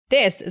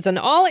This is an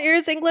All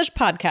Ears English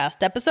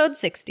podcast, episode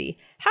 60,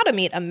 How to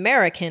Meet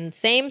American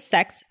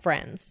Same-Sex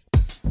Friends.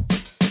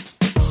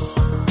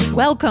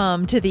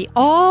 Welcome to the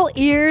All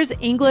Ears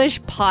English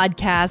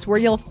podcast, where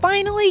you'll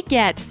finally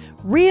get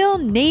real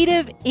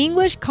native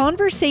English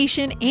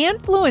conversation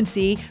and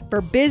fluency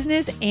for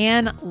business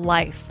and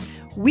life.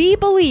 We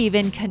believe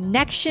in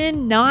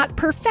connection, not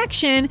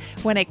perfection,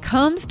 when it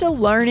comes to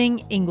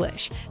learning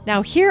English.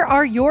 Now, here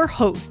are your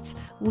hosts,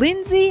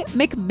 Lindsay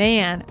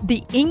McMahon,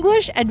 the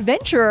English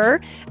adventurer,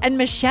 and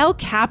Michelle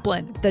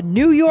Kaplan, the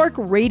New York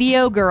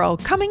radio girl,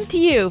 coming to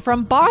you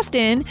from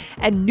Boston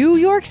and New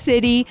York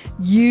City,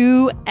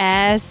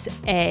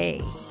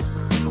 USA.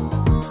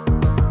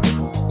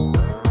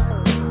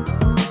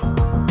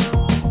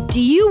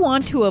 Do you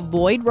want to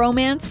avoid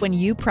romance when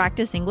you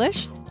practice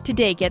English?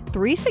 Today, get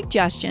 3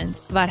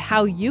 suggestions about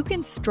how you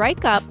can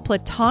strike up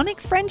platonic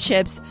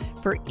friendships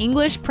for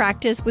English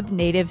practice with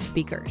native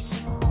speakers.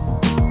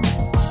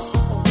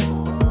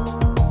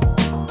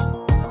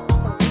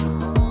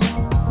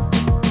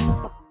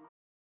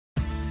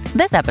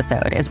 This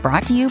episode is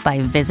brought to you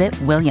by Visit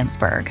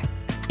Williamsburg.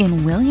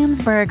 In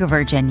Williamsburg,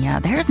 Virginia,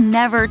 there's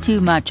never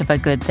too much of a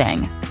good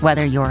thing.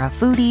 Whether you're a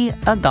foodie,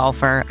 a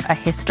golfer, a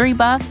history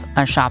buff,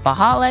 a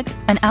shopaholic,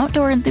 an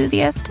outdoor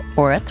enthusiast,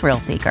 or a thrill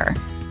seeker,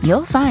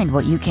 you'll find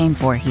what you came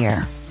for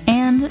here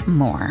and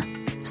more.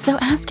 So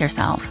ask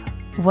yourself,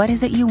 what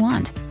is it you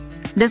want?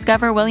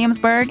 Discover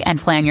Williamsburg and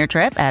plan your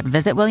trip at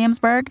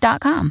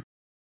visitwilliamsburg.com.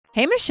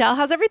 Hey, Michelle,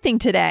 how's everything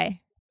today?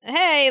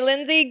 Hey,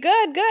 Lindsay.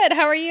 Good.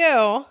 How are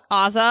you?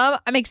 Awesome.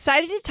 I'm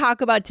excited to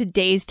talk about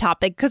today's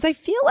topic because I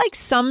feel like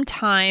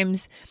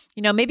sometimes,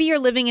 maybe you're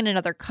living in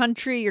another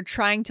country, you're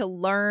trying to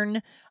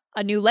learn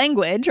a new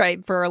language,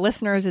 right? For our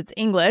listeners, it's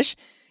English.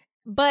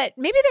 But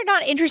maybe they're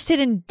not interested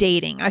in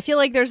dating. I feel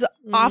like there's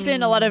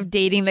often a lot of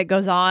dating that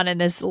goes on in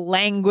this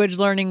language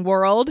learning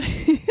world.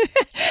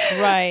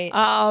 Right.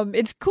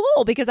 It's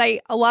cool because a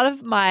lot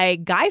of my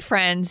guy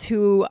friends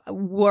who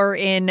were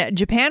in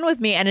Japan with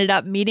me ended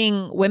up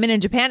meeting women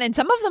in Japan, and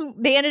some of them,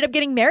 they ended up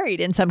getting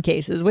married in some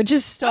cases, which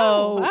is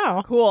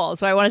so cool.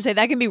 So I want to say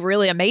that can be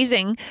really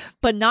amazing,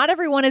 but not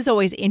everyone is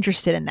always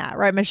interested in that.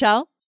 Right,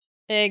 Michelle?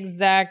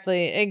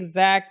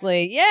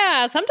 Exactly.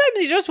 Yeah, sometimes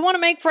you just want to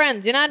make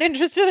friends. You're not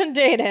interested in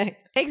dating.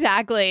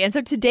 Exactly. And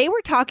so today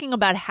we're talking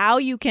about how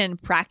you can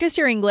practice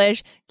your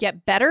English,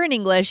 get better in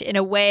English in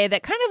a way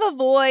that kind of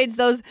avoids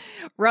those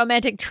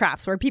romantic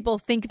traps where people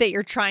think that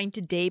you're trying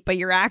to date, but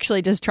you're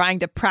actually just trying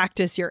to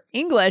practice your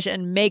English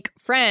and make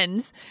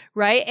friends,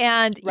 right?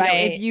 And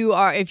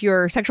if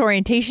your sexual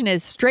orientation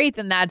is straight,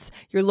 then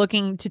you're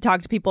looking to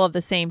talk to people of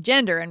the same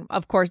gender. And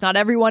of course, not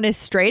everyone is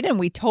straight, and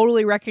we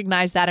totally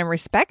recognize that and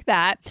respect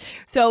that.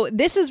 So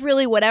this is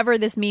really whatever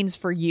this means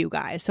for you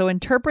guys. So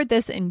interpret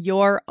this in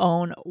your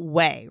own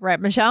way. Right,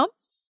 Michelle?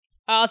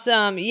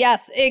 Awesome.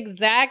 Yes,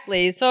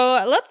 exactly.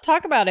 So let's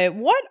talk about it.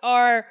 What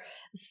are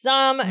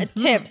some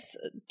tips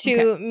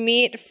to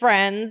meet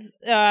friends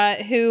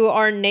who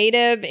are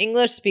native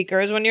English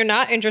speakers when you're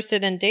not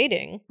interested in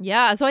dating?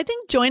 Yeah, so I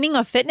think joining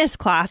a fitness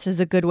class is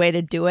a good way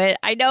to do it.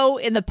 I know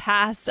in the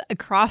past,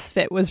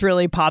 CrossFit was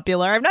really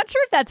popular. I'm not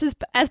sure if that's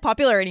as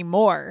popular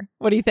anymore.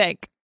 What do you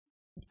think?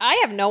 I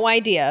have no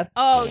idea.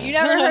 Oh, you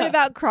never heard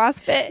about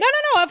CrossFit? No.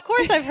 Of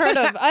course, I've heard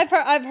of.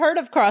 I've heard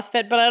of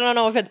CrossFit, but I don't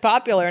know if it's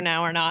popular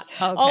now or not.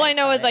 Okay, all I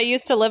know is I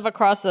used to live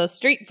across the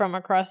street from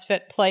a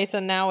CrossFit place,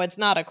 and now it's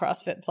not a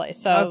CrossFit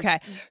place.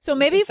 So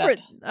maybe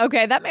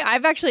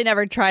I've actually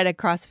never tried a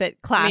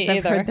CrossFit class.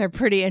 I've heard they're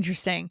pretty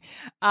interesting.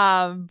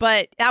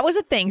 But that was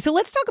a thing. So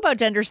let's talk about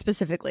gender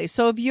specifically.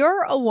 So if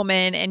you're a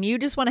woman and you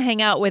just want to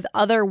hang out with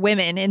other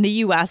women in the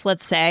U.S.,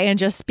 let's say, and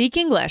just speak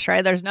English,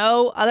 right? There's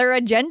no other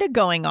agenda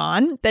going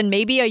on. Then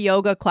maybe a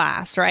yoga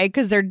class, right?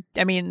 Because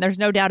there's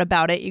no doubt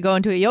about it. You go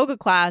into a yoga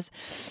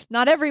class,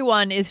 not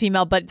everyone is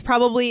female, but it's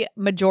probably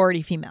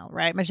majority female,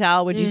 right,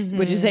 Michelle? Would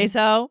you say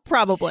so?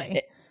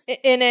 Probably.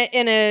 In a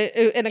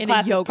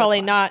class that's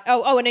probably class.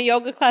 not. In a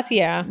yoga class,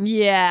 yeah.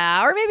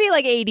 Yeah, or maybe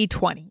like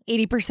 80-20,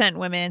 80%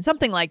 women,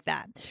 something like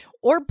that.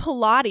 Or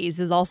Pilates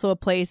is also a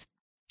place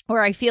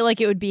where I feel like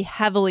it would be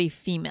heavily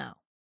female.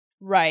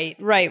 Right.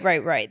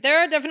 There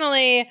are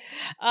definitely,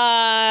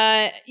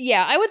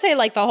 I would say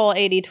like the whole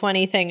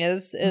 80-20 thing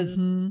is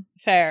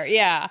fair.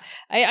 Yeah.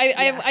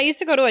 I used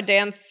to go to a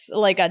dance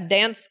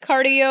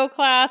cardio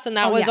class, and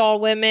that was all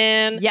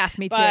women. Yes,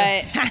 me too.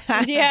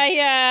 But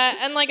yeah.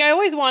 And like, I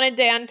always wanted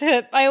Dan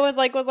was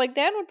like,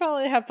 Dan would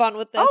probably have fun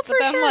with this. Oh, for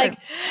sure. Like,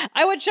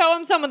 I would show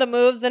him some of the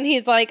moves, and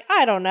he's like,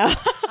 I don't know.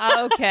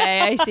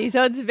 Okay, I see.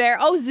 So it's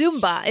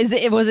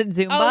Zumba. Was it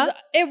Zumba?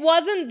 It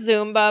wasn't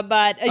Zumba,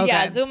 but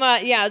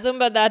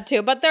Zumba, that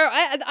too. But there are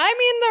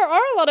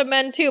a lot of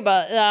men too,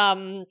 but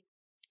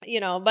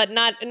but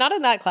not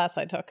in that class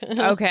I took.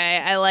 Okay,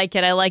 I like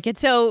it.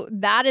 So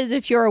that is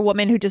if you're a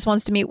woman who just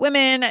wants to meet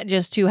women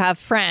just to have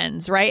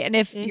friends, right? And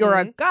if you're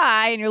a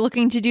guy and you're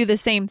looking to do the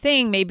same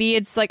thing, maybe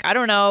it's like, I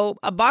don't know,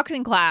 a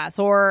boxing class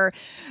or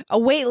a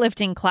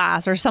weightlifting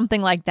class or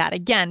something like that.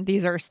 Again,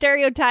 these are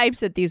stereotypes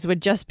that these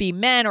would just be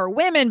men or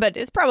women, but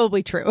it's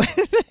probably true.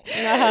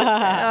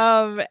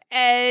 And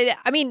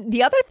I mean,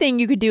 the other thing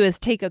you could do is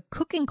take a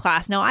cooking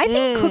class. Now, I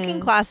think cooking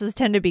classes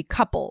tend to be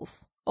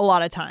couples. A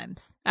lot of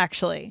times,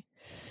 actually.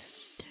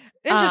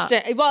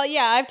 Interesting. Well,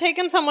 yeah, I've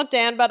taken some with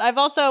Dan, but I've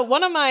also,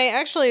 when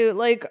I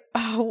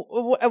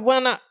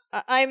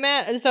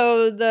met,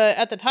 so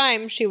at the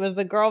time, she was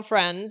the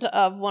girlfriend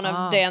of one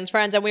of Dan's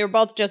friends, and we were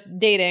both just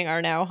dating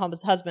our now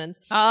husbands.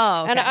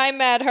 Oh, okay. And I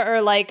met her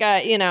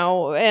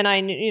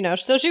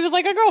so she was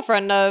like a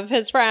girlfriend of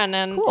his friend,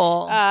 and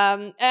cool.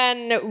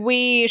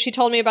 And she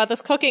told me about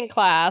this cooking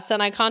class,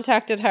 and I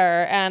contacted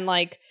her, and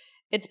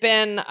it's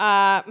been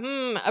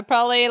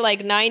probably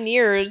 9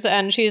 years,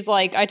 and she's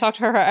like, I talk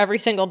to her every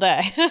single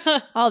day.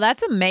 Oh,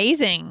 that's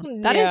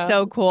amazing. That is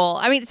so cool.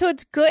 I mean, so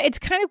it's good. It's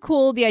kind of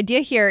cool. The idea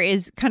here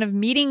is kind of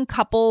meeting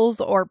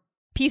couples or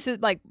pieces,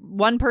 like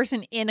one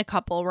person in a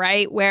couple,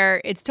 right?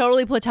 Where it's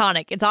totally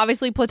platonic. It's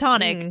obviously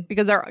platonic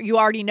because you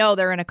already know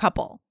they're in a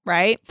couple,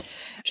 right?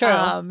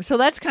 True. So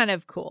that's kind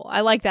of cool. I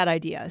like that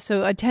idea.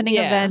 So attending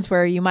events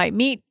where you might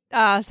meet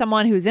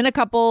someone who's in a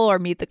couple or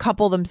meet the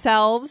couple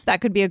themselves.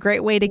 That could be a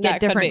great way to get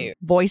different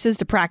voices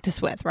to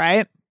practice with,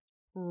 right?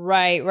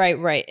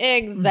 Right.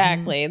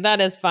 Exactly.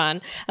 That is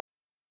fun.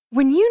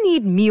 When you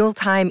need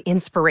mealtime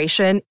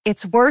inspiration,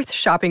 it's worth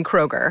shopping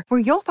Kroger, where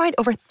you'll find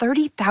over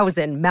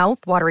 30,000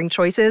 mouth-watering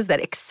choices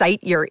that excite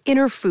your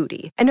inner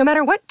foodie. And no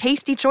matter what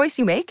tasty choice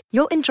you make,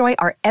 you'll enjoy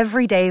our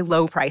everyday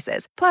low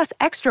prices, plus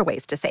extra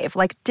ways to save,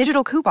 like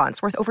digital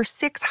coupons worth over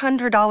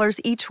 $600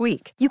 each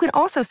week. You can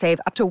also save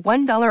up to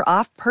 $1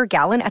 off per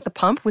gallon at the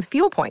pump with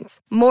fuel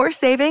points. More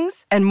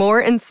savings and more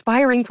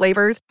inspiring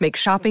flavors make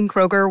shopping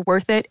Kroger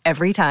worth it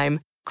every time.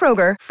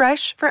 Kroger,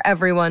 fresh for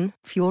everyone.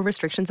 Fuel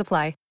restrictions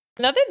apply.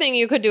 Another thing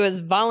you could do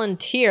is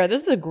volunteer.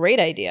 This is a great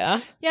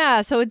idea.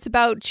 Yeah, so it's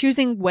about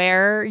choosing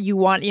where you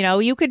want,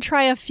 you could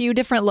try a few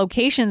different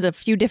locations, a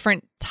few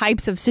different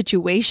types of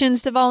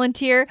situations to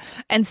volunteer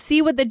and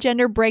see what the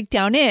gender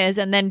breakdown is,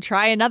 and then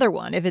try another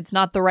one if it's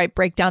not the right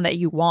breakdown that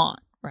you want,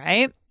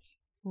 right?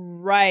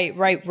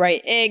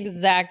 Right.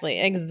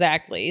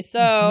 Exactly.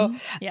 So,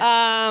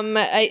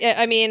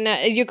 I mean,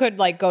 you could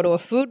go to a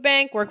food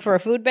bank, work for a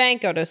food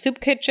bank, go to a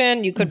soup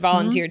kitchen. You could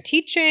volunteer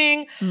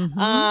teaching.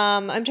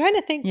 I'm trying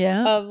to think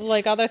of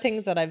other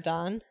things that I've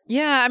done.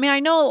 Yeah. I mean, I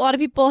know a lot of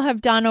people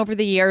have done over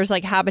the years,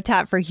 like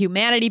Habitat for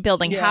Humanity,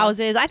 building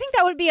houses. I think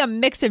that would be a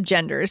mix of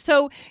genders.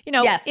 So,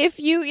 if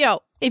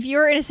if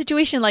you're in a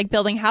situation like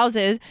building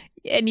houses,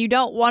 and you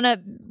don't want to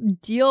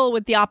deal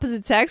with the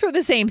opposite sex or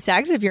the same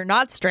sex if you're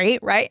not straight,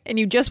 right? And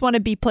you just want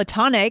to be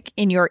platonic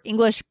in your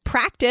English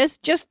practice,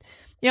 just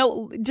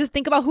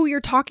think about who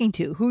you're talking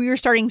to, who you're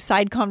starting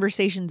side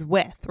conversations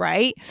with,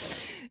 right?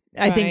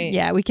 I think,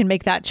 we can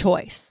make that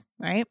choice,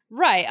 right?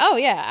 Right. Oh,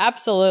 yeah,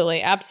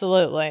 absolutely.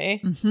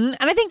 And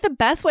I think the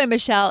best way,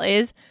 Michelle,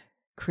 is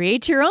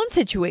create your own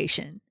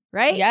situation.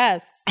 Right?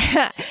 Yes.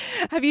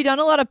 Have you done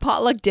a lot of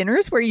potluck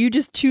dinners where you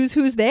just choose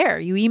who's there?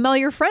 You email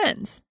your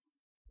friends.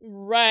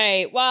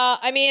 Right. Well,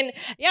 I mean,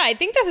 I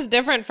think this is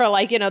different for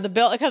the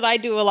built, because I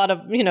do a lot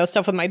of,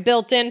 stuff with my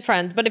built-in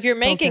friends. But if you're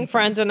making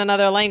friends in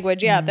another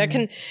language, there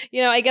can,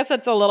 I guess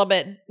that's a little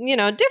bit,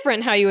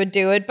 different how you would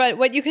do it. But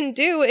what you can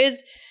do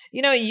is,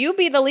 you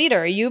be the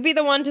leader. You be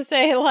the one to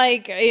say,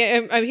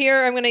 I'm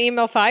here. I'm going to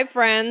email 5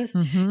 friends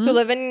who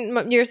live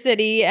in your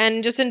city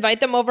and just invite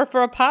them over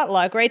for a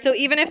potluck, right? So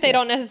even if they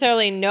don't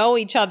necessarily know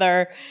each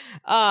other,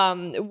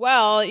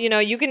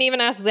 you can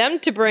even ask them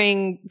to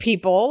bring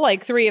people,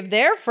 3 of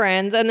their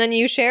friends, and then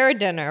you share a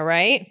dinner,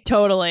 right?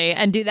 Totally.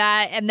 And do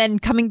that. And then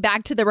coming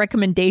back to the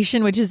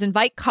recommendation, which is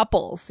invite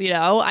couples,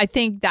 I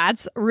think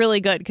that's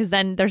really good, because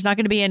then there's not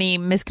going to be any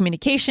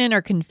miscommunication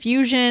or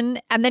confusion.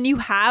 And then you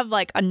have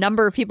a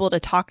number of people to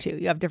talk to.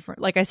 You have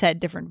different, like I said,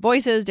 different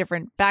voices,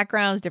 different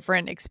backgrounds,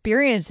 different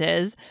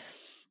experiences.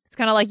 It's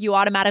kind of like you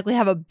automatically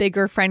have a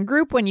bigger friend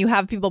group when you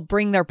have people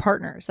bring their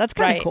partners. That's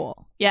kind of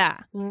cool. Yeah.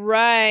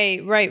 Right.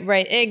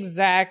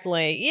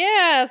 Exactly.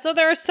 Yeah. So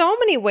there are so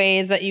many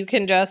ways that you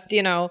can just,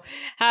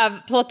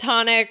 have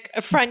platonic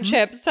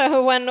friendships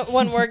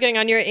when working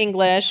on your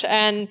English.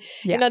 And,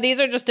 these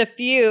are just a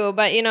few,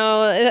 but,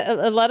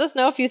 let us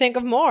know if you think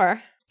of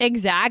more.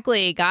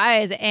 Exactly,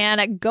 guys.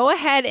 And go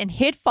ahead and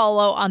hit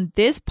follow on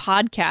this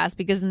podcast,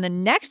 because in the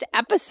next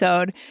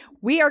episode,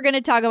 we are going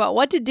to talk about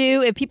what to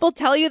do if people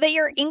tell you that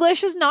your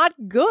English is not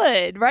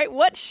good, right?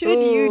 What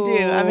should you do?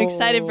 I'm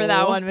excited for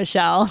that one,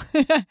 Michelle.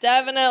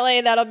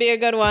 Definitely. That'll be a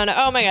good one.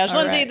 Oh my gosh,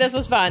 Lindsay, this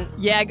was fun.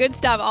 Yeah, good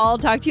stuff. I'll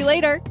talk to you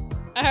later.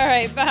 All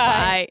right. Bye.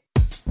 Bye.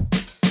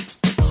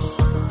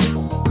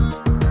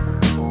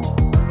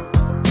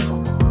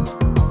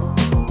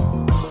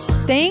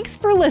 Thanks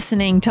for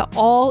listening to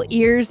All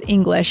Ears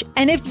English.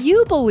 And if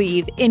you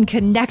believe in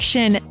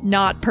connection,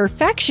 not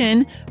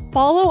perfection,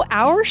 follow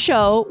our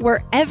show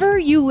wherever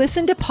you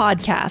listen to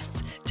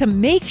podcasts to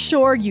make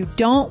sure you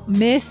don't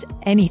miss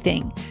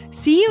anything.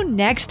 See you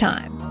next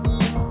time.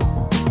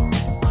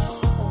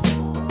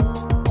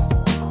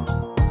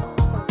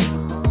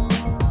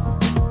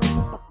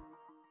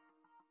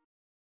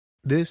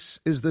 This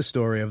is the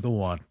story of the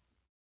one.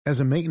 As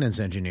a maintenance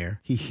engineer,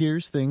 he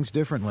hears things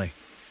differently.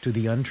 To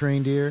the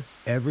untrained ear,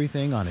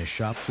 everything on his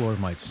shop floor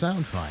might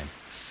sound fine,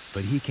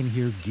 but he can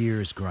hear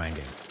gears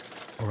grinding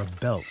or a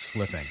belt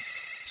slipping.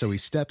 So he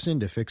steps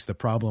in to fix the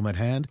problem at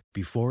hand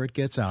before it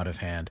gets out of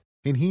hand.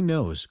 And he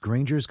knows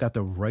Grainger's got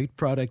the right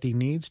product he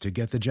needs to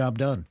get the job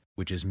done,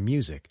 which is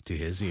music to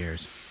his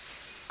ears.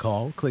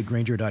 Call, click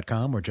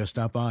Grainger.com, or just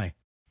stop by.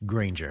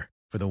 Grainger,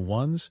 for the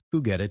ones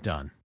who get it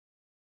done.